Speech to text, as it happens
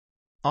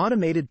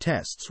Automated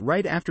tests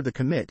right after the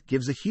commit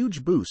gives a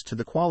huge boost to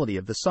the quality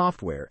of the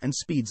software and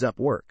speeds up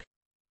work.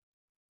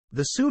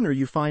 The sooner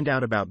you find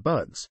out about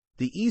bugs,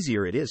 the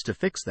easier it is to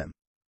fix them.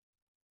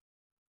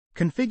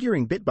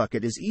 Configuring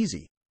Bitbucket is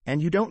easy, and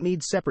you don't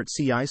need separate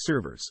CI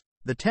servers.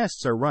 The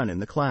tests are run in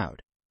the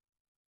cloud.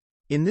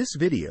 In this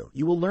video,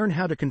 you will learn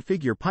how to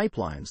configure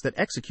pipelines that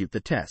execute the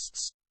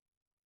tests.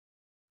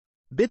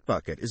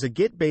 Bitbucket is a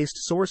Git-based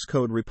source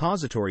code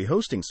repository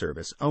hosting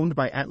service owned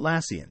by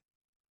Atlassian.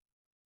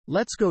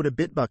 Let's go to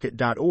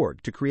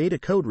bitbucket.org to create a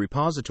code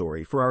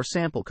repository for our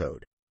sample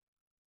code.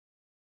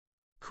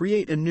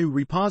 Create a new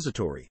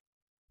repository.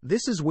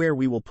 This is where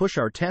we will push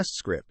our test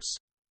scripts.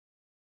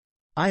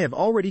 I have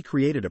already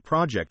created a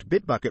project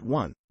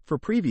Bitbucket1 for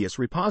previous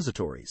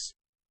repositories.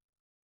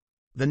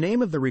 The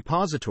name of the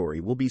repository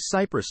will be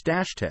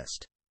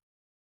Cypress-test.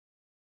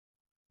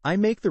 I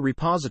make the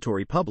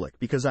repository public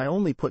because I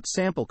only put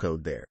sample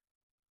code there.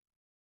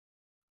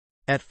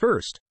 At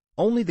first,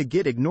 only the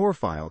git ignore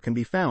file can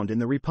be found in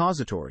the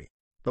repository,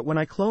 but when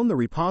I clone the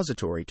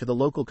repository to the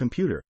local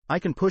computer, I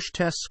can push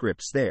test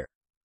scripts there.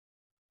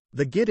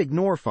 The git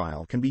ignore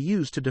file can be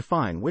used to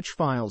define which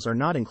files are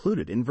not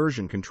included in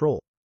version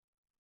control.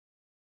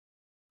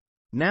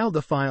 Now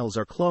the files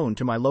are cloned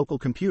to my local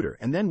computer,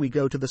 and then we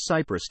go to the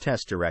Cypress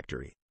test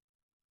directory.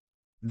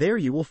 There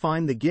you will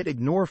find the git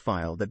ignore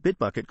file that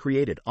Bitbucket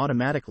created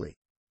automatically.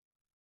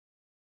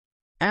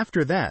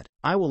 After that,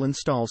 I will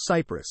install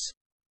Cypress.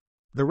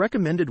 The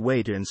recommended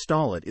way to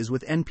install it is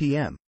with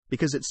npm,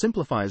 because it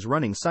simplifies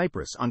running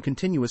Cypress on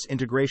continuous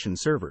integration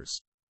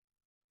servers.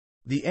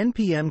 The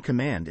npm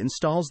command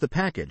installs the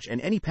package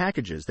and any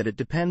packages that it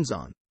depends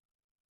on.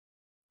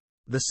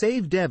 The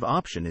save dev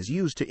option is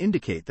used to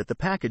indicate that the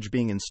package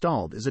being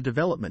installed is a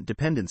development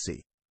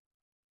dependency.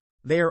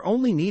 They are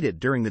only needed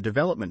during the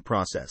development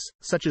process,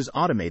 such as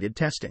automated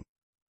testing.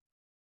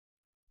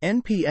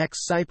 npx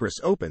Cypress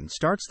open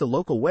starts the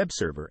local web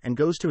server and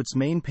goes to its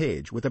main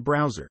page with a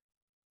browser.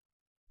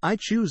 I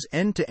choose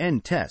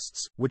end-to-end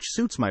tests, which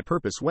suits my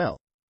purpose well.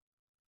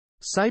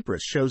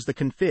 Cypress shows the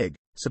config,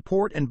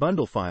 support and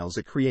bundle files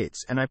it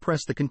creates, and I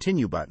press the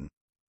continue button.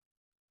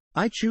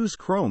 I choose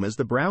Chrome as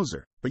the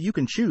browser, but you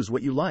can choose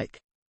what you like.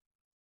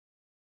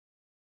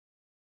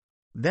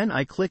 Then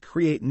I click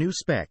Create New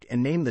Spec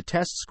and name the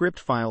test script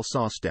file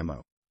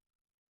SauceDemo.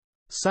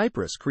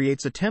 Cypress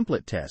creates a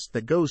template test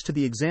that goes to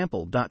the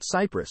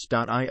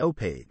example.cypress.io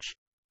page.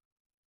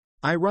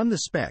 I run the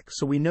spec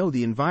so we know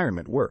the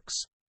environment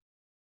works.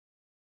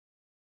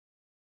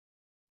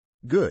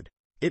 Good,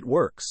 it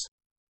works.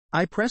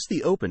 I press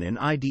the Open in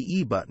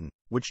IDE button,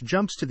 which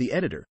jumps to the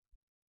editor.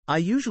 I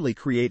usually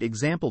create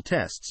example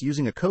tests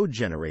using a code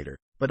generator,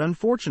 but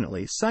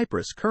unfortunately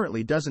Cypress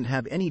currently doesn't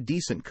have any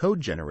decent code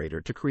generator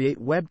to create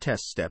web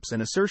test steps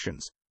and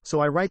assertions,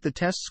 so I write the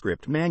test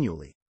script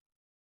manually.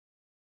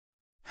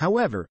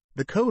 However,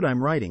 the code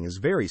I'm writing is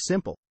very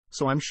simple,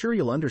 so I'm sure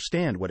you'll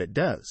understand what it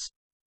does.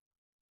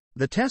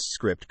 The test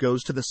script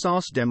goes to the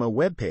SauceDemo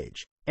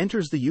webpage,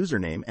 enters the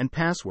username and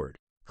password,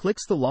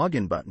 clicks the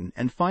login button,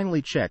 and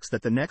finally checks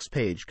that the next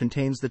page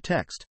contains the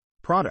text,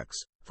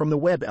 products, from the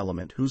web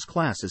element whose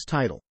class is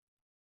title.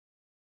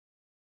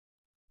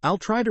 I'll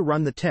try to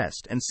run the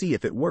test and see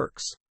if it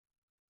works.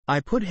 I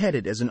put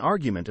headed as an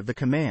argument of the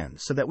command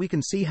so that we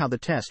can see how the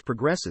test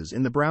progresses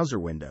in the browser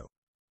window.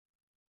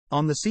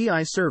 On the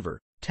CI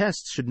server,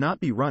 tests should not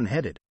be run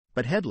headed,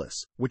 but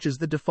headless, which is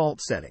the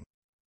default setting.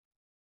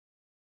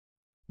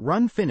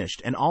 Run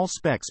finished and all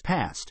specs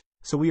passed,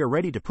 so we are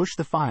ready to push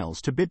the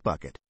files to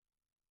Bitbucket.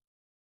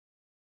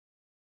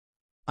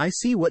 I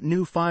see what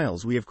new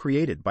files we have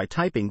created by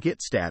typing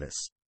git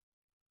status.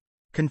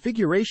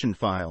 Configuration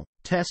file,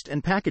 test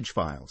and package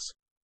files.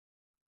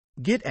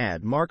 Git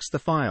add marks the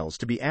files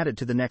to be added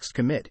to the next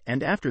commit,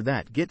 and after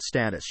that git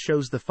status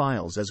shows the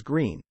files as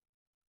green.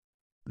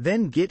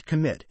 Then git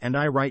commit and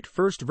I write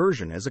first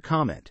version as a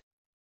comment.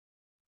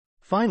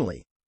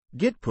 Finally,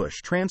 git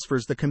push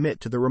transfers the commit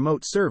to the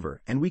remote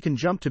server and we can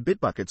jump to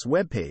Bitbucket's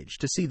webpage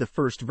to see the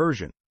first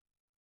version.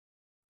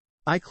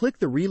 I click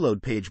the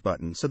reload page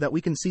button so that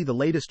we can see the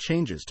latest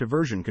changes to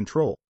version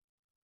control.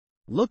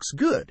 Looks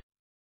good.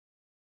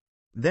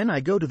 Then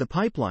I go to the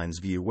pipelines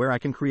view where I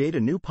can create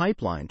a new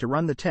pipeline to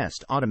run the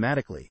test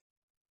automatically.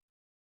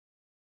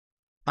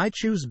 I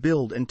choose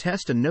build and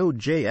test a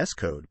Node.js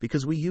code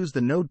because we use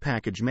the Node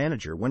package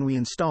manager when we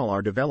install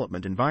our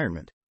development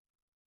environment.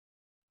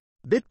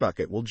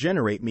 Bitbucket will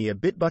generate me a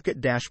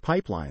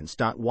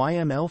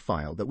bitbucket-pipelines.yml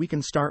file that we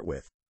can start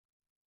with.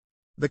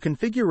 The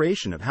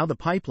configuration of how the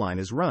pipeline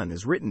is run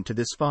is written to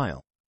this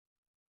file.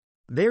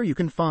 There you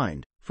can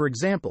find, for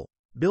example,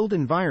 build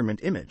environment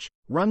image,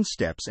 run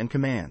steps and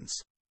commands.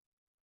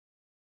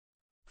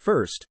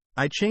 First,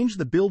 I change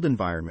the build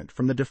environment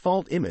from the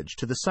default image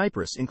to the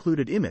Cypress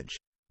included image,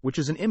 which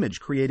is an image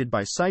created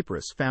by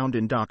Cypress found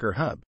in Docker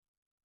Hub.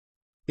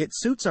 It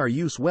suits our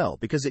use well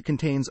because it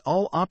contains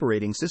all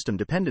operating system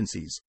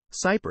dependencies,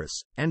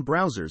 Cypress, and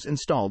browsers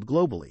installed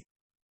globally.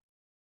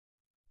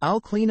 I'll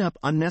clean up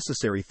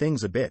unnecessary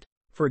things a bit.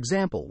 For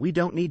example, we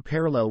don't need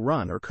parallel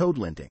run or code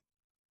linting.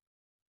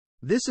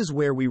 This is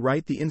where we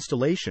write the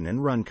installation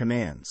and run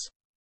commands.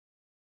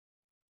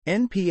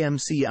 npm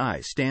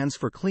CI stands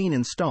for Clean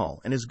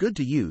Install and is good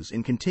to use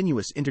in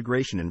continuous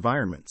integration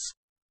environments.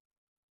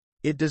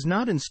 It does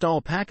not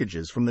install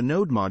packages from the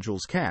node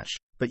module's cache,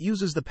 but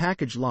uses the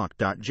package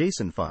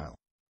lock.json file.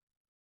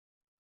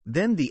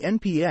 Then the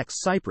npx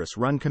Cypress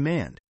run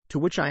command, to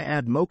which I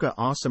add Mocha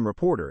Awesome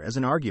Reporter as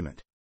an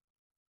argument.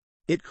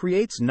 It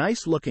creates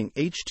nice-looking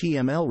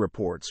HTML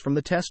reports from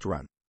the test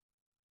run.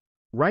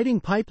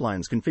 Writing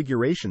pipelines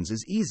configurations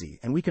is easy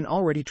and we can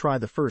already try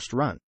the first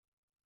run.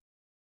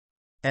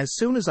 As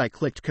soon as I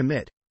clicked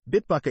commit,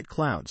 Bitbucket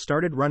Cloud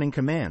started running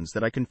commands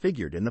that I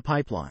configured in the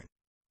pipeline.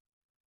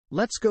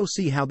 Let's go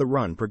see how the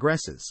run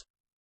progresses.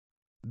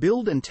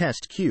 Build and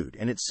test queued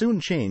and it soon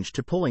changed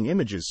to pulling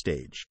images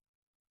stage.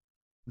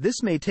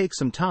 This may take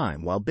some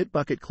time while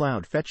Bitbucket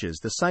Cloud fetches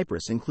the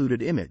Cypress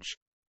included image.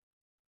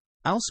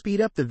 I'll speed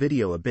up the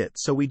video a bit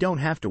so we don't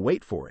have to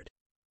wait for it.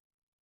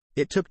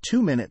 It took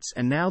 2 minutes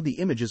and now the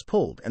image is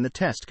pulled and the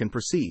test can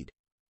proceed.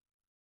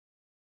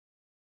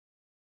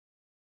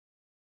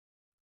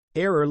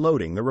 Error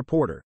loading the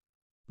reporter.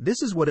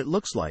 This is what it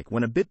looks like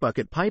when a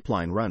Bitbucket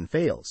pipeline run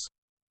fails.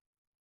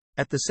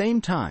 At the same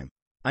time,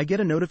 I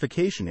get a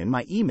notification in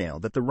my email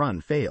that the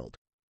run failed.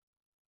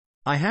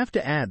 I have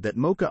to add that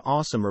Mocha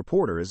Awesome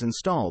Reporter is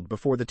installed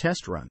before the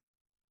test run.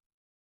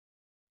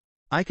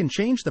 I can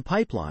change the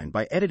pipeline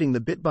by editing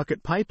the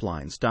Bitbucket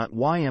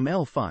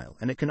pipelines.yml file,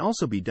 and it can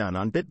also be done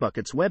on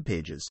Bitbucket's web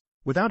pages,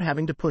 without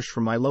having to push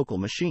from my local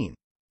machine.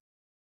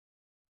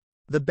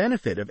 The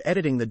benefit of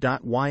editing the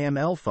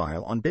 .yml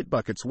file on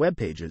Bitbucket's web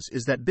pages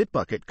is that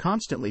Bitbucket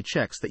constantly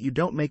checks that you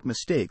don't make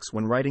mistakes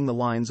when writing the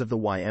lines of the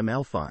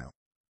YML file.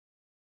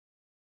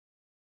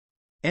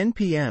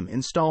 npm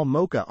install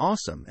Mocha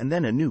Awesome and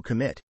then a new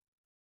commit.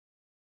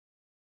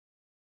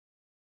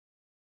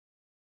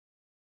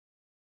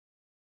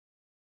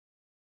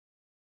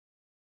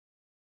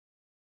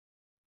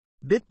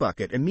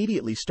 Bitbucket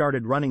immediately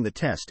started running the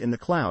test in the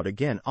cloud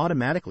again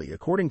automatically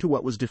according to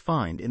what was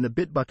defined in the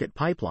Bitbucket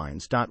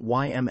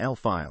pipelines.yml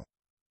file.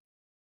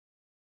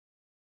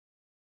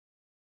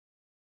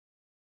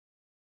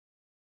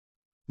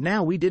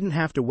 Now we didn't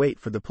have to wait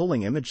for the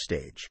pulling image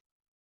stage.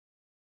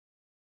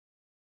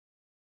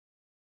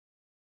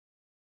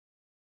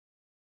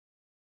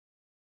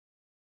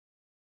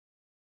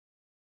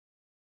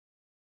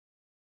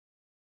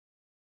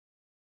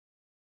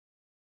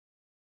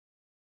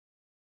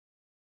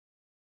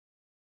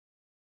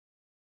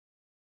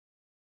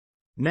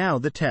 Now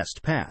the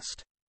test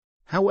passed.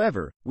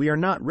 However, we are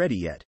not ready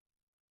yet.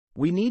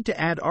 We need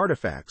to add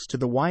artifacts to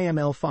the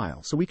YML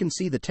file so we can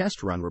see the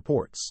test run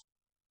reports.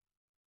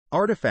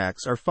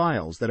 Artifacts are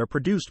files that are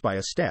produced by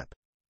a step.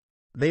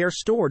 They are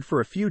stored for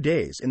a few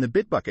days in the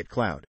Bitbucket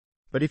cloud,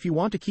 but if you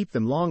want to keep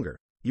them longer,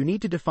 you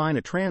need to define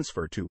a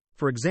transfer to,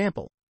 for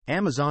example,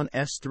 Amazon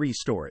S3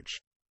 storage.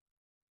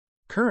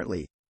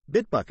 Currently,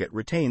 Bitbucket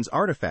retains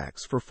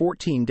artifacts for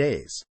 14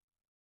 days.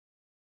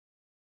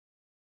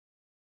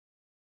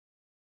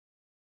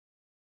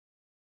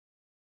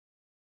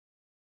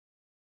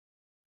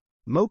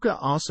 Mocha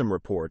Awesome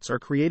reports are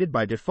created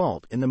by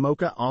default in the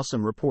Mocha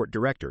Awesome report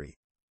directory.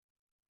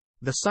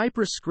 The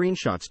Cypress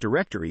screenshots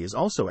directory is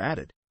also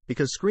added,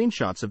 because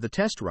screenshots of the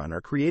test run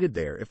are created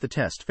there if the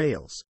test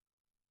fails.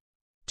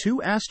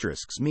 2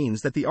 asterisks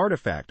means that the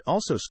artifact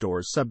also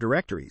stores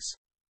subdirectories.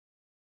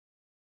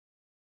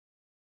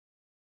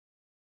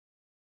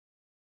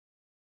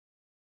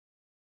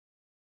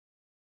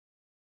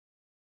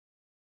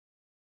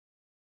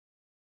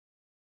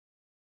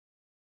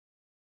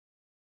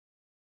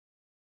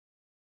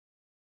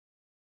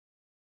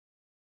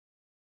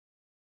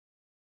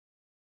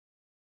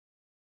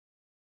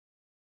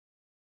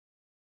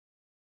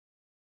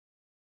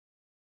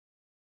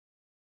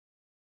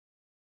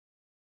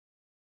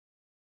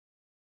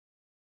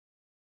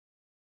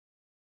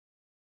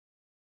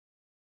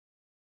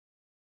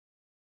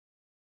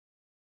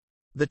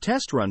 The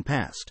test run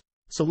passed,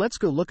 so let's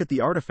go look at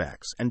the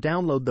artifacts and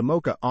download the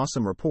Mocha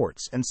Awesome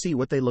reports and see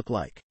what they look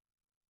like.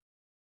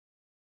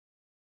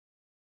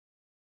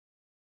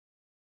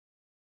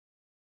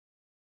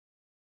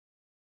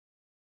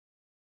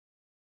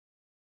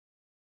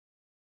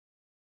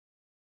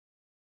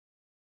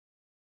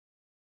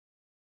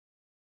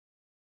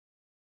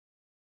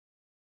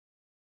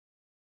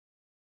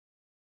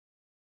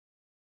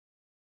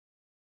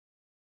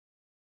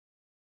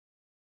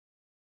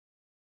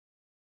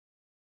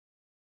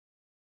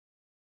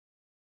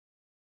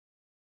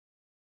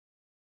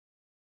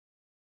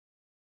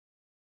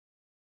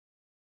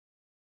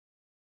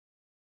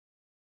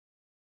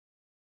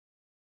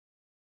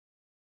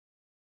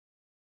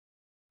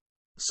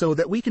 So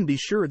that we can be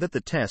sure that the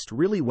test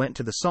really went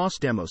to the sauce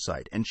demo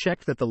site and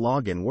checked that the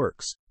login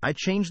works, I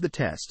changed the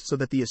test so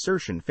that the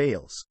assertion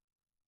fails.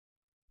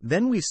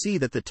 Then we see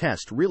that the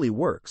test really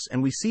works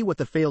and we see what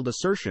the failed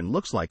assertion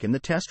looks like in the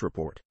test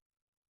report.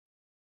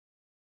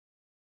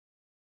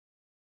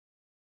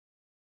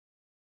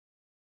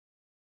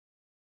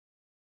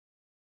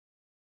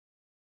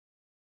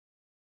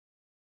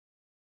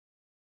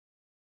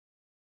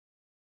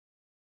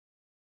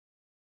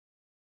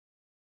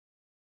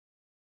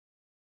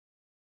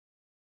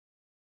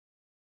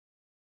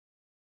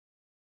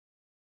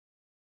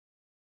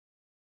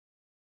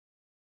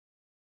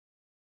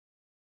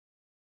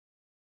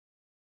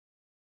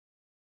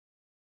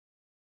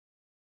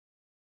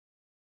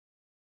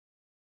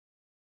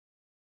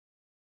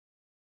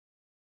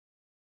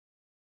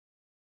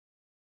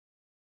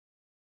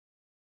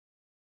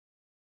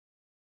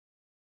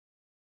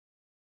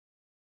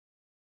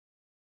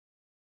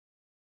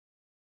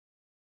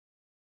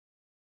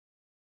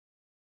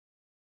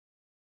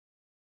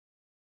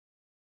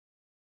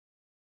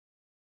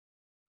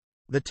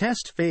 The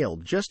test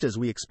failed just as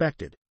we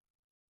expected.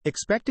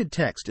 Expected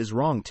text is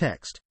wrong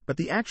text, but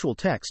the actual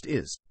text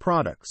is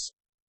products.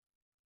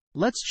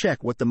 Let's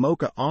check what the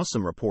Mocha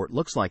Awesome report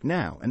looks like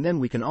now, and then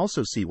we can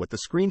also see what the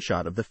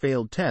screenshot of the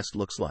failed test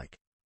looks like.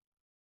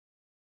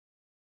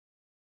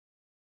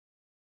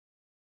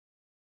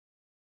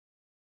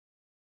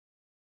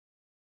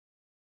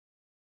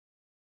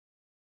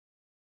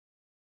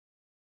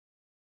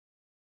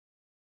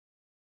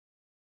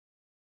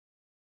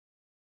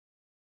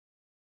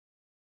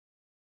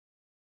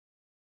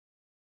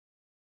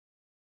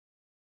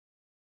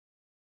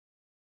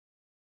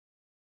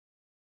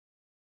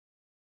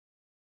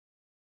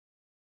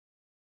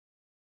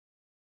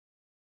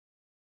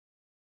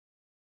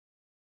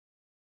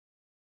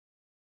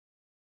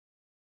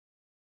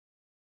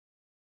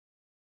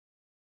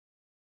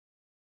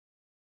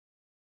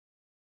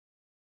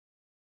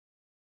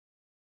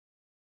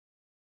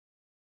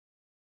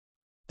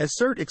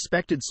 Assert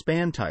expected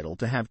span title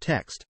to have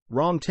text,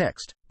 wrong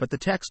text, but the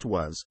text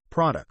was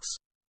products.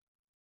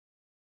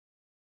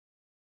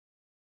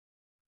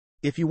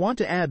 If you want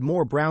to add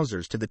more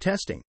browsers to the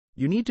testing,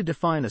 you need to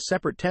define a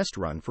separate test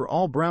run for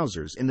all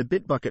browsers in the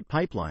Bitbucket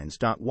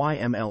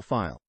pipelines.yml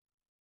file.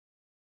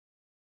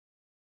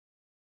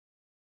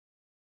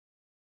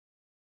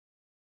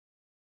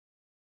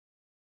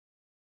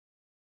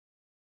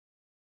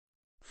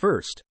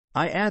 First,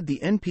 I add the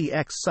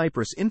npx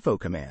Cypress info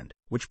command,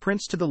 which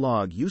prints to the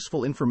log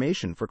useful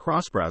information for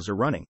cross-browser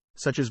running,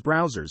 such as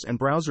browsers and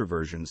browser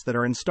versions that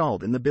are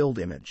installed in the build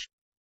image.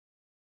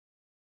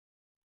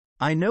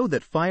 I know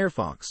that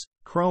Firefox,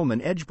 Chrome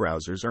and Edge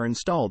browsers are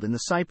installed in the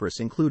Cypress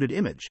included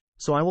image,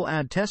 so I will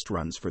add test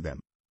runs for them.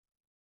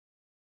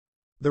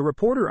 The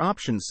reporter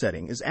options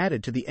setting is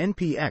added to the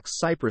npx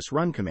Cypress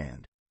run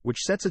command, which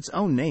sets its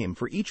own name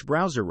for each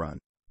browser run,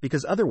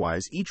 because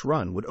otherwise each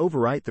run would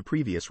overwrite the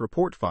previous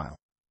report file.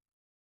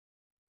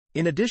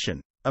 In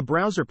addition, a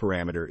browser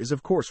parameter is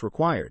of course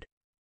required.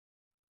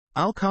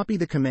 I'll copy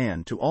the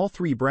command to all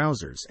three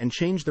browsers and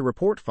change the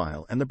report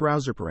file and the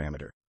browser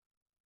parameter.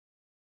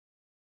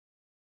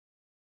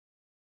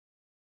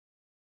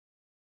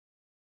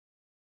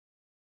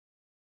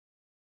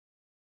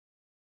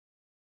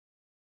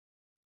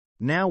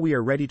 Now we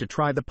are ready to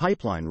try the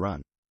pipeline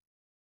run.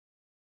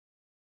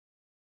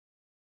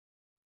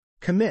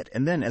 Commit,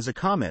 and then as a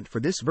comment for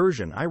this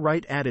version I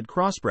write added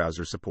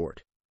cross-browser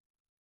support.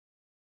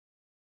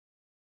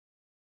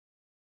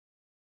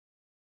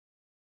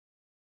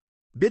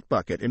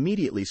 Bitbucket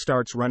immediately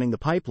starts running the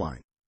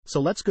pipeline, so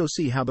let's go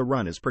see how the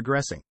run is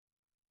progressing.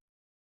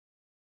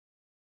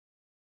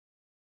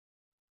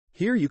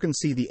 Here you can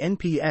see the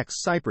npx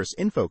Cypress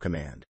info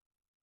command.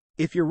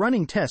 If you're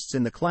running tests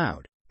in the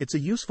cloud, it's a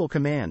useful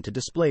command to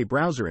display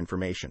browser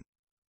information.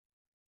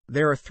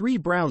 There are 3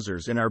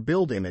 browsers in our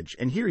build image,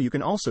 and here you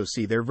can also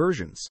see their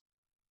versions.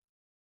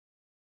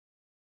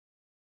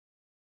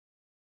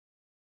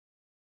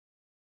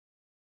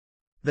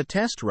 The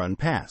test run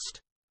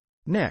passed.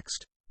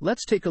 Next,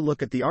 let's take a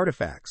look at the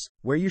artifacts,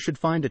 where you should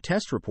find a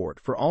test report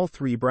for all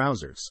 3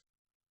 browsers.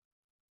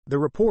 The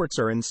reports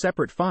are in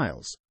separate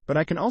files, but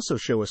I can also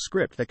show a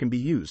script that can be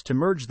used to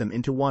merge them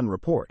into one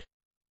report.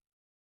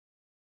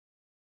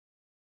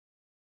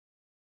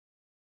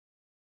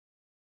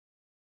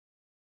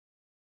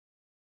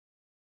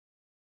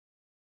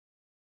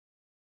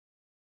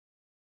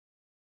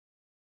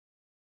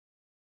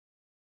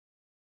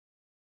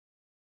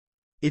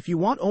 If you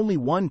want only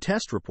one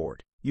test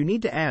report, you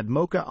need to add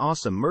Mocha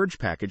Awesome merge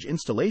package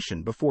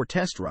installation before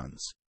test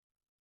runs.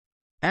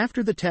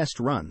 After the test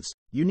runs,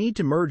 you need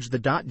to merge the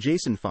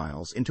 .json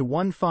files into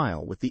one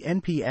file with the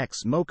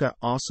npx Mocha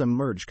Awesome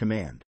merge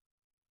command.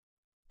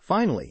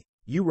 Finally,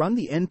 you run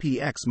the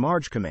npx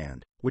marge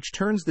command, which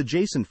turns the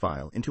JSON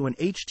file into an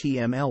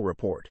HTML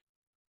report.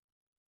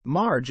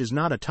 Marge is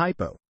not a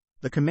typo.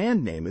 The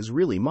command name is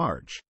really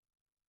marge.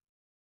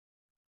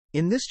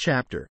 In this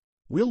chapter,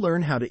 we'll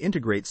learn how to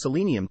integrate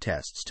Selenium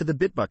tests to the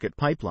Bitbucket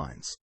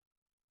pipelines.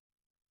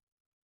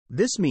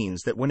 This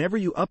means that whenever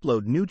you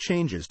upload new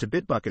changes to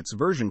Bitbucket's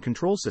version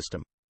control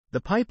system,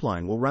 the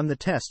pipeline will run the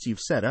tests you've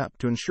set up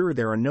to ensure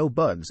there are no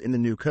bugs in the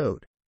new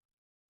code.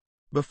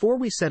 Before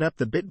we set up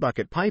the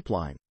Bitbucket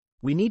pipeline,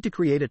 we need to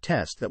create a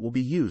test that will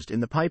be used in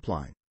the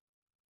pipeline.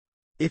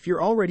 If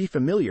you're already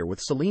familiar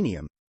with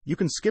Selenium, you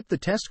can skip the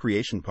test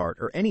creation part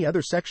or any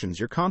other sections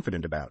you're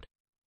confident about.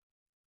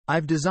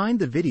 I've designed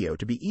the video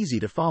to be easy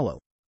to follow,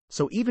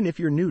 so even if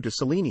you're new to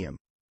Selenium,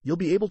 you'll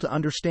be able to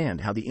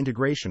understand how the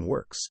integration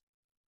works.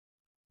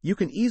 You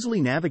can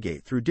easily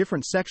navigate through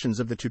different sections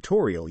of the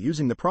tutorial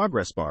using the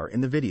progress bar in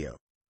the video.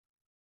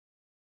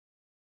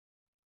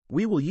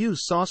 We will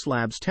use Sauce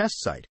Labs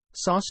test site,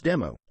 Sauce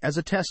Demo, as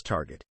a test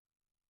target.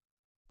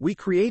 We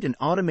create an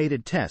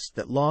automated test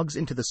that logs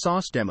into the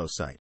Sauce Demo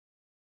site.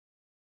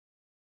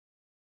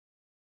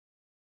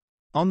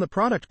 On the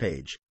product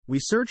page, we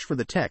search for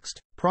the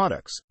text,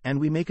 products, and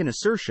we make an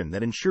assertion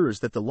that ensures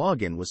that the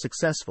login was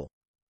successful.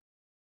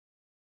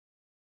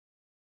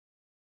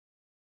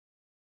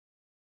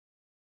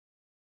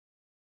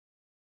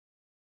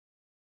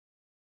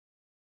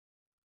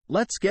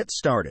 Let's get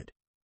started.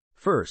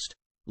 First,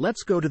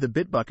 let's go to the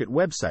Bitbucket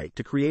website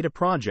to create a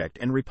project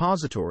and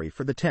repository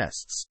for the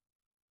tests.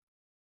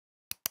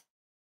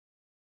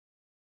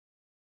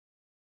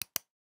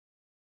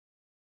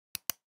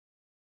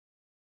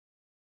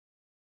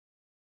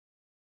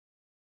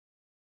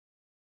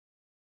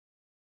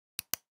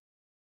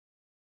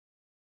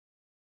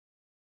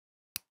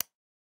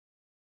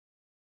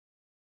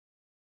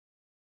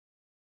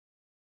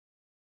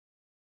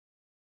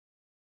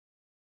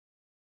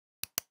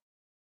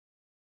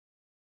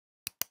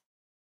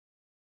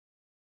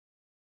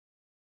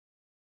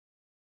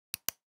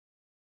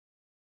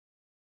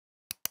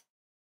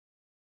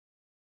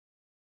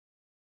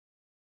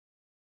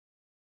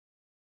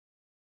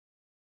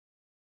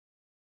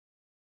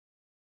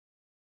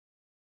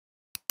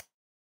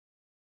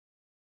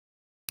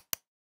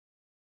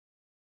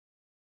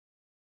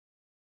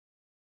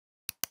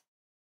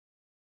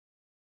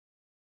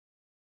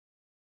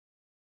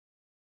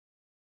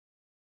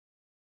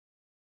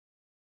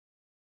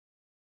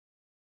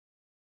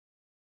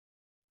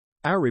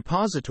 Our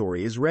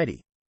repository is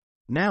ready.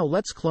 Now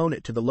let's clone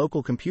it to the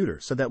local computer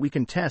so that we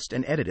can test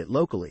and edit it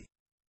locally.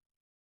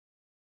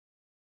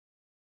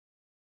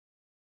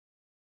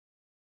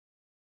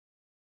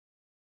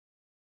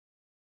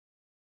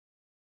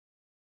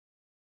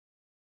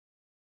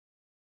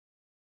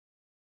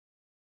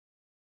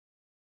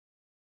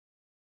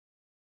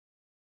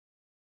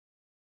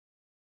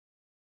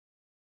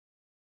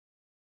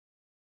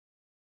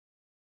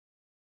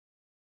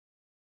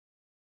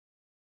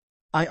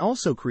 I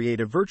also create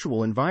a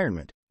virtual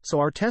environment, so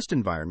our test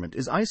environment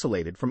is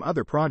isolated from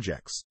other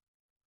projects.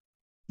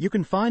 You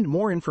can find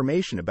more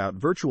information about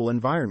virtual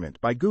environment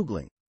by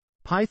Googling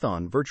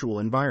Python virtual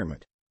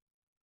environment.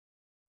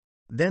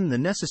 Then the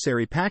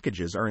necessary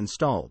packages are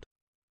installed.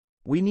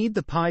 We need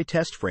the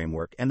PyTest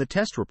framework and the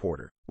test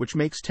reporter, which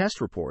makes test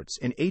reports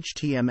in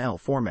HTML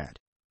format.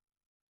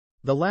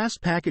 The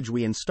last package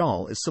we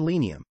install is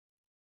Selenium.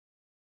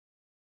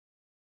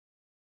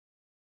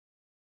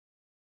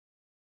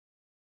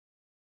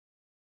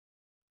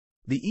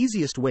 The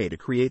easiest way to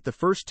create the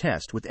first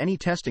test with any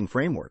testing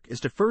framework is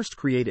to first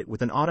create it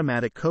with an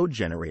automatic code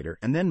generator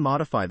and then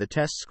modify the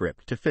test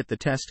script to fit the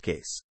test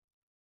case.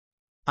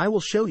 I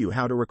will show you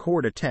how to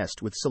record a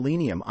test with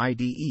Selenium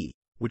IDE,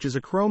 which is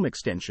a Chrome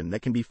extension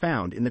that can be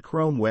found in the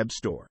Chrome Web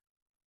Store.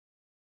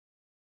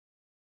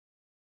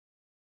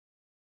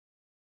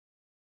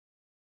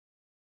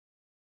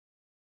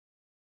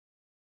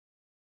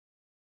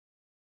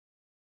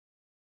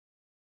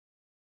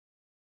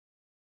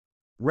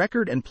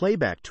 Record and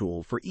playback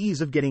tool for ease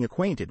of getting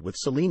acquainted with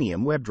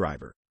Selenium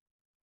WebDriver.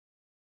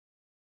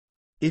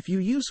 If you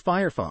use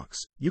Firefox,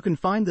 you can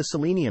find the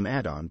Selenium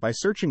add-on by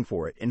searching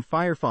for it in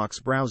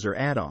Firefox browser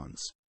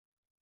add-ons.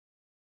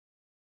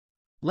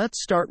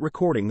 Let's start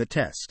recording the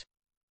test.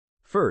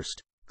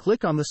 First,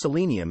 click on the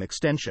Selenium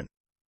extension.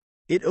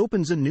 It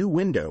opens a new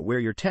window where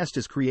your test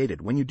is created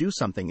when you do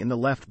something in the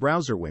left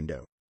browser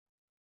window.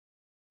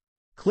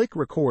 Click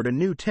Record a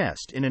new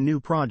test in a new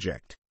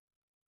project.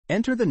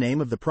 Enter the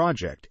name of the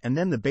project and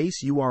then the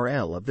base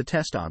URL of the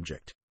test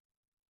object.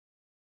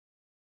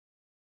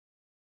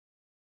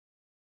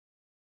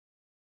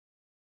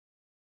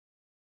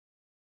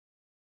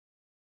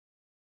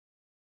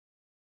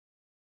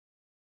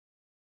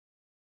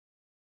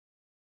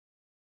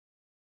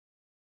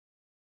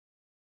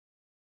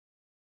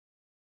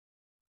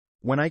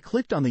 When I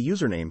clicked on the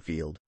username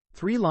field,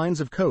 3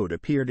 lines of code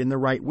appeared in the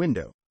right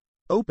window.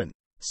 Open,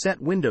 set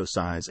window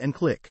size and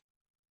click.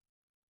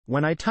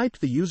 When I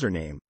typed the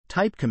username,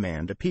 type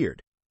command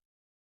appeared.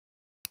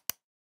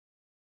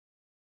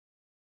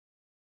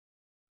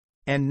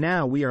 And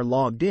now we are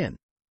logged in.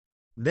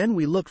 Then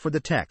we look for the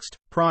text,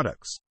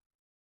 products.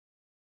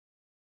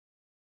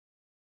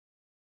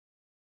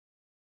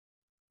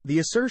 The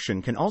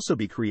assertion can also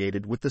be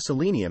created with the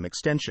Selenium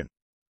extension.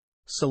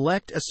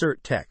 Select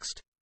Assert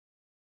Text.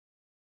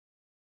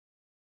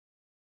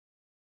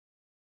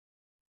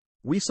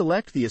 We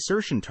select the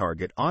assertion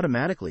target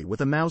automatically with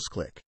a mouse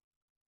click.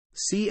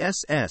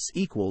 CSS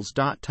equals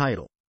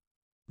 .title.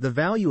 The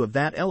value of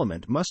that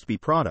element must be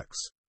products.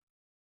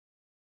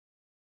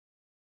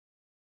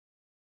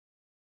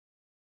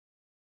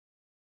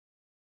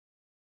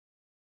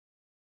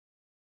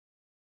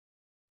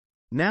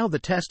 Now the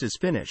test is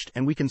finished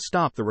and we can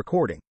stop the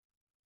recording.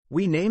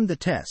 We name the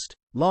test,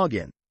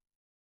 Login.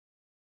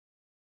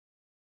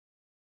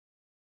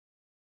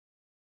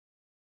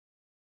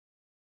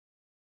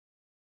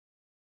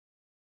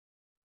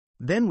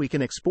 Then we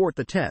can export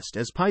the test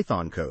as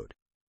Python code.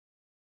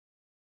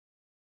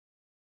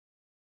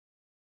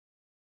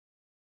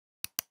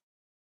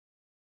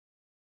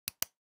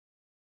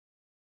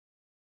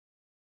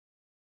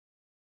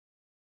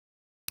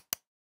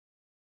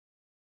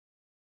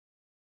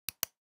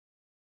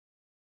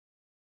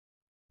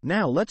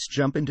 Now let's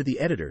jump into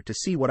the editor to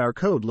see what our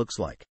code looks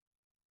like.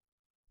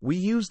 We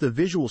use the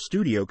Visual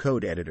Studio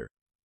Code Editor.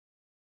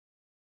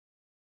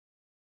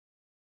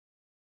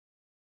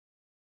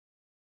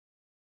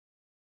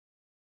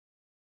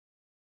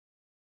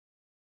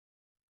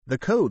 The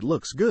code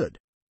looks good.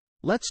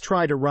 Let's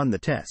try to run the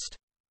test.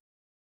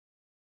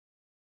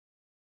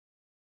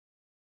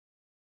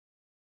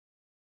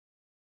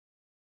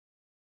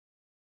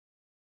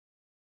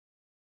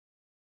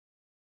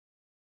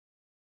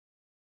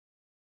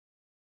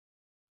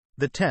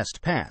 The test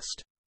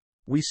passed.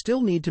 We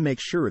still need to make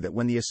sure that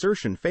when the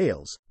assertion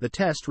fails, the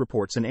test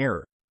reports an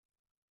error.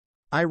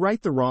 I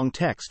write the wrong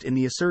text in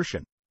the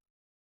assertion.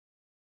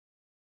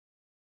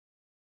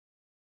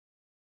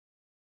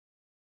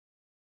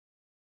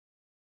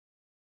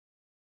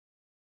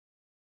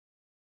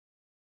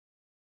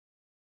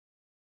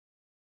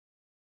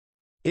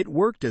 It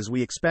worked as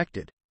we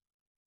expected.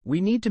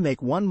 We need to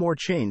make one more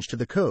change to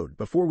the code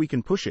before we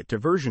can push it to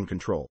version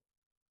control.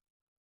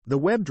 The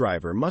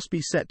WebDriver must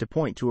be set to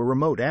point to a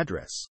remote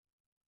address.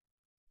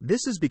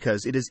 This is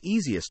because it is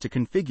easiest to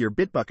configure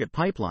Bitbucket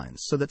pipelines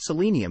so that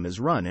Selenium is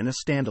run in a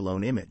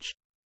standalone image.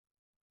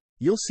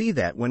 You'll see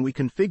that when we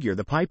configure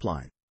the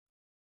pipeline.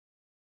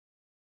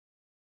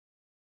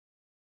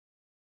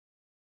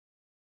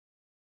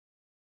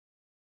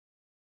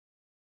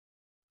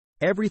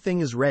 Everything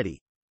is ready.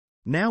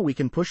 Now we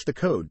can push the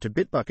code to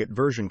Bitbucket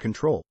version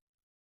control.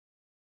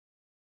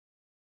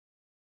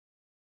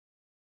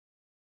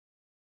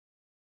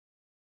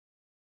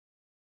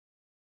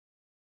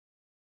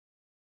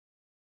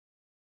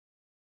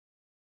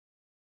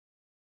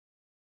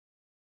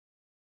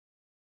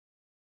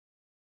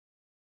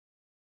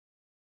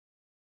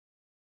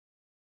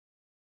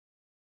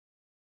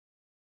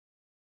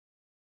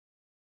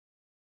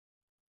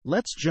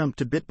 Let's jump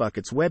to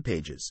Bitbucket's web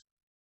pages.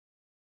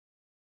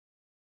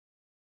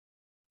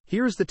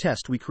 Here's the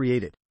test we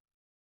created.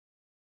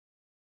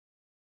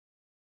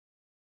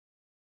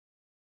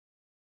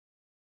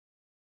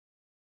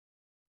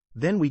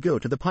 Then we go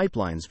to the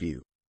Pipelines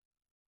view.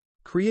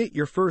 Create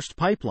your first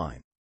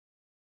pipeline.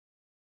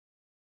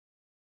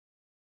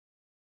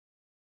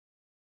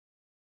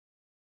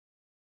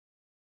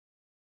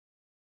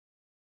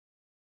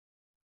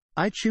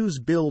 I choose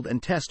Build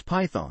and Test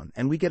Python,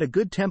 and we get a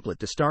good template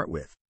to start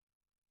with.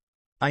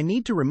 I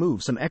need to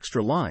remove some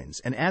extra lines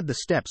and add the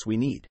steps we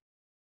need.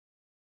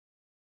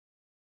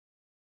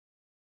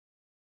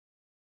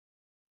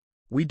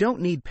 We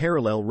don't need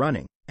parallel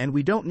running, and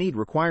we don't need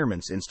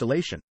requirements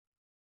installation.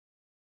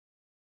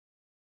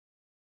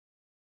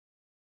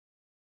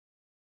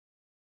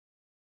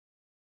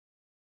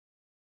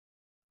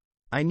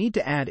 I need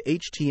to add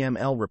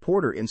HTML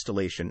reporter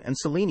installation and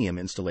Selenium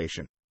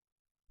installation.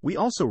 We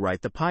also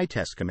write the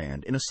pytest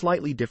command in a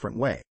slightly different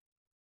way.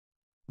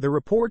 The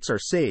reports are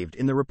saved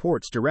in the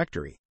reports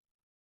directory.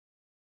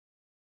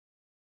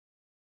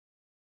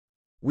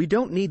 We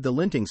don't need the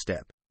linting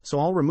step, so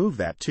I'll remove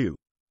that too.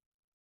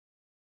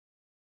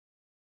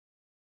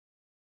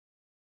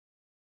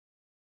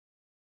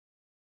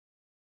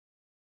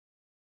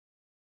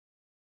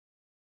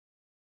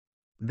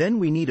 Then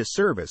we need a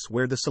service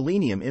where the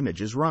Selenium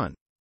image is run.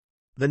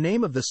 The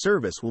name of the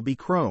service will be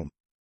Chrome.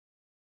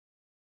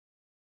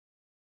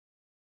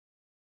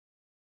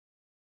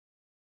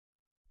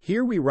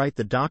 Here we write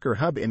the Docker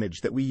Hub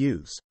image that we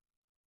use.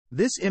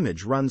 This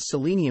image runs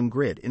Selenium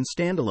Grid in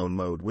standalone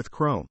mode with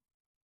Chrome.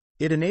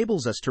 It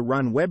enables us to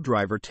run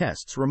WebDriver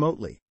tests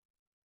remotely.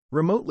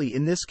 Remotely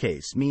in this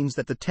case means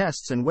that the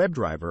tests and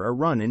WebDriver are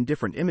run in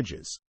different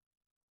images.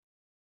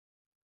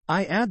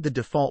 I add the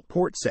default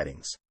port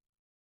settings.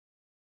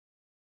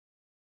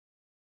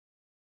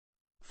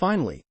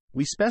 Finally,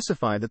 we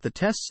specify that the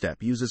test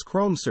step uses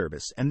Chrome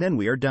service, and then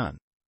we are done.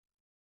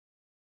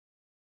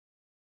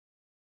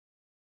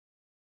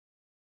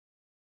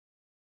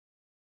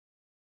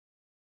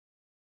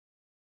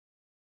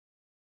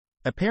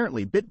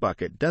 Apparently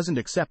Bitbucket doesn't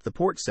accept the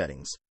port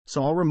settings,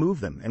 so I'll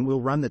remove them and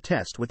we'll run the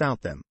test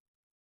without them.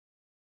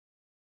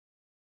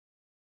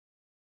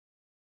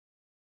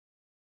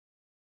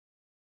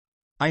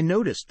 I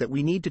noticed that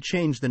we need to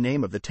change the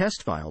name of the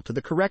test file to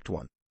the correct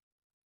one.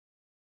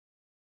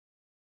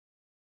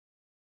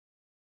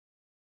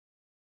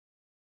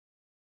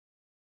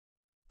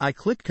 I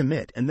click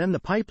Commit, and then the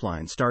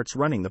pipeline starts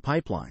running the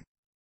pipeline.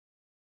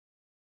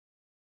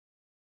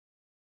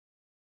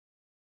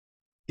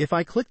 If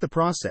I click the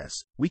process,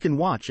 we can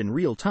watch in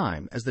real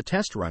time as the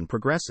test run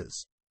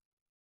progresses.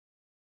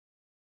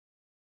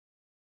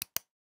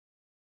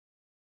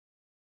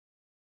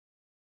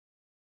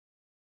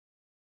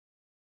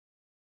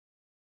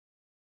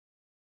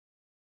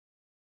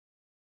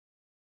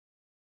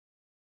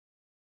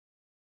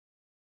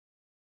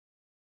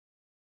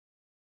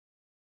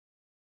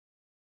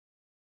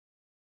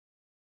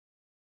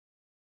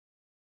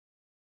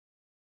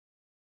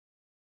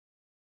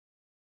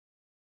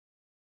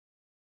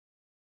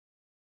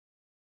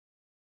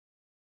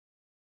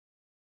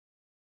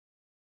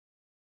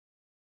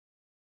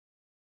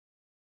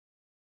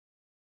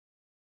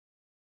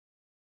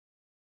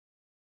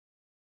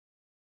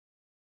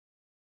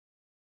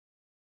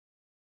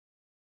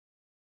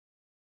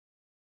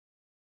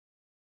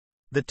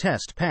 The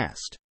test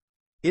passed.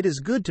 It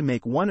is good to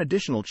make one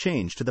additional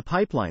change to the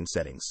pipeline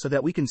settings so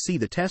that we can see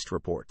the test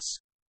reports.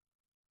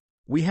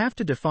 We have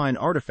to define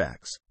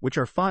artifacts, which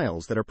are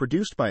files that are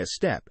produced by a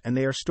step and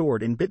they are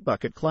stored in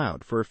Bitbucket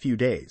Cloud for a few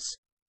days.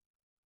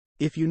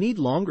 If you need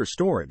longer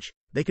storage,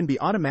 they can be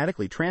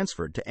automatically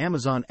transferred to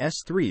Amazon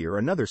S3 or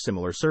another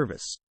similar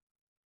service.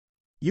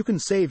 You can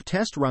save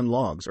test run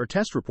logs or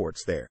test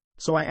reports there,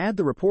 so I add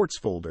the reports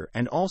folder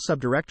and all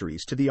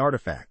subdirectories to the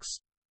artifacts.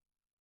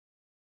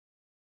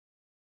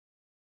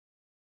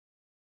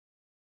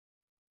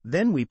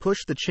 Then we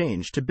push the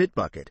change to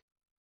Bitbucket.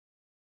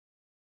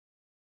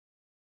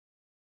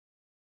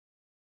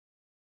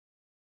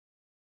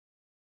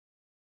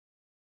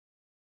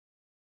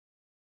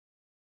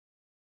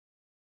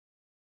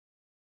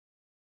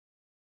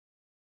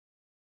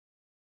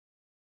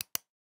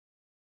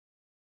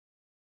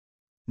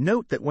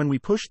 Note that when we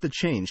pushed the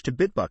change to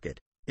Bitbucket,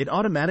 it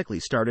automatically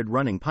started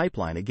running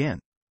pipeline again.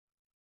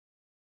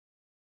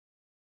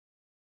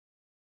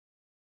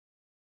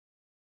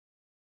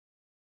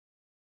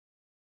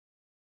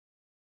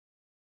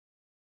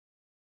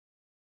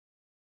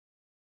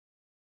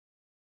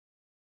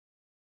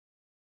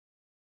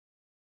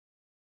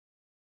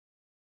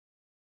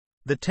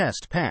 The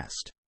test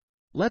passed.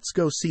 Let's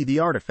go see the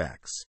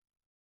artifacts.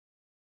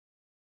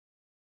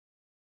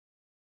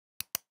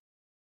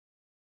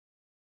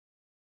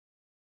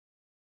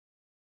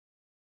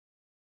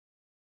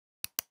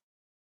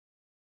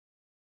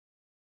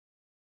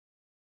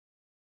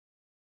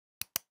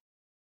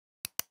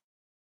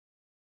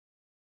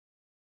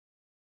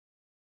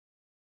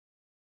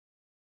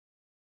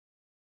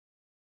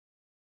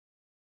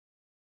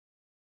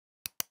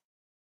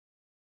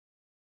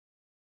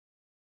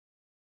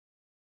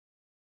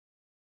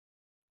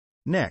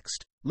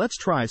 Next, let's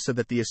try so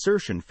that the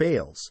assertion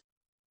fails.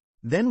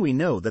 Then we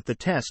know that the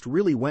test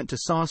really went to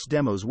Sauce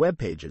Demo's web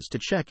pages to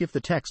check if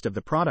the text of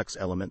the products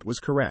element was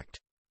correct.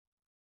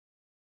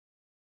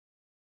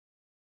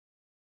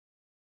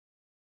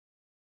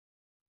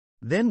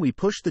 Then we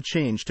push the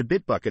change to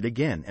Bitbucket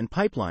again and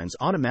pipelines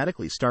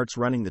automatically starts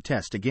running the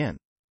test again.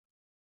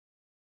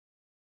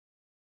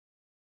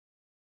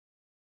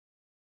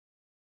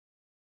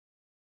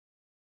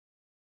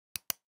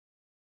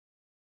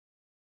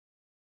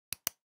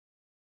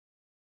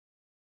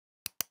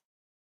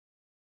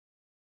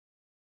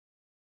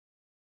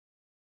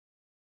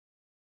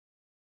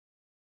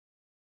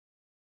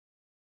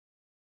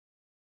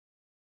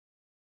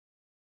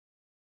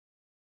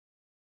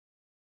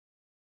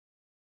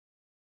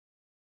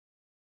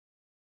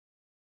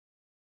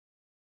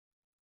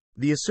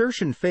 The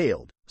assertion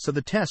failed, so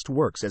the test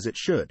works as it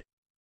should.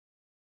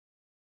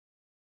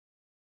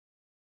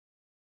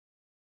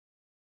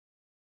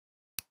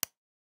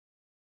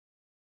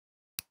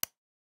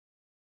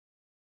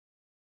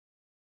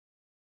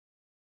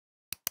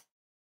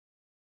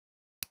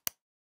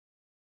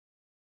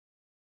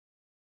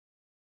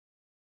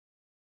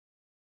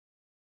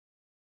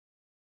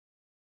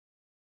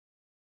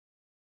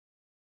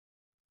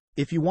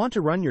 If you want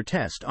to run your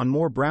test on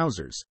more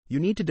browsers, you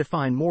need to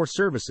define more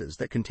services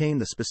that contain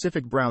the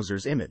specific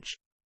browser's image.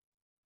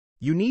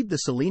 You need the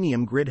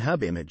Selenium Grid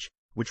Hub image,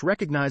 which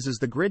recognizes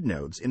the grid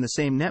nodes in the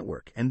same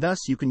network, and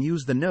thus you can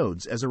use the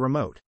nodes as a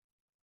remote.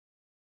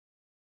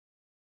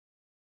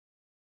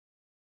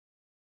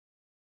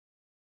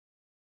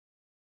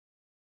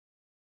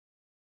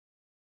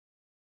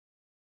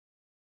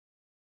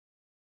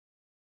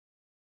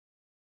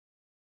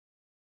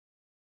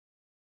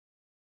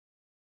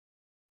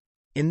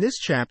 In this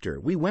chapter,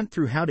 we went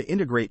through how to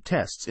integrate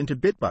tests into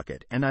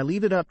Bitbucket, and I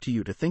leave it up to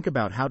you to think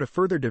about how to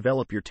further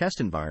develop your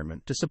test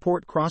environment to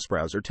support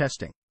cross-browser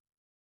testing.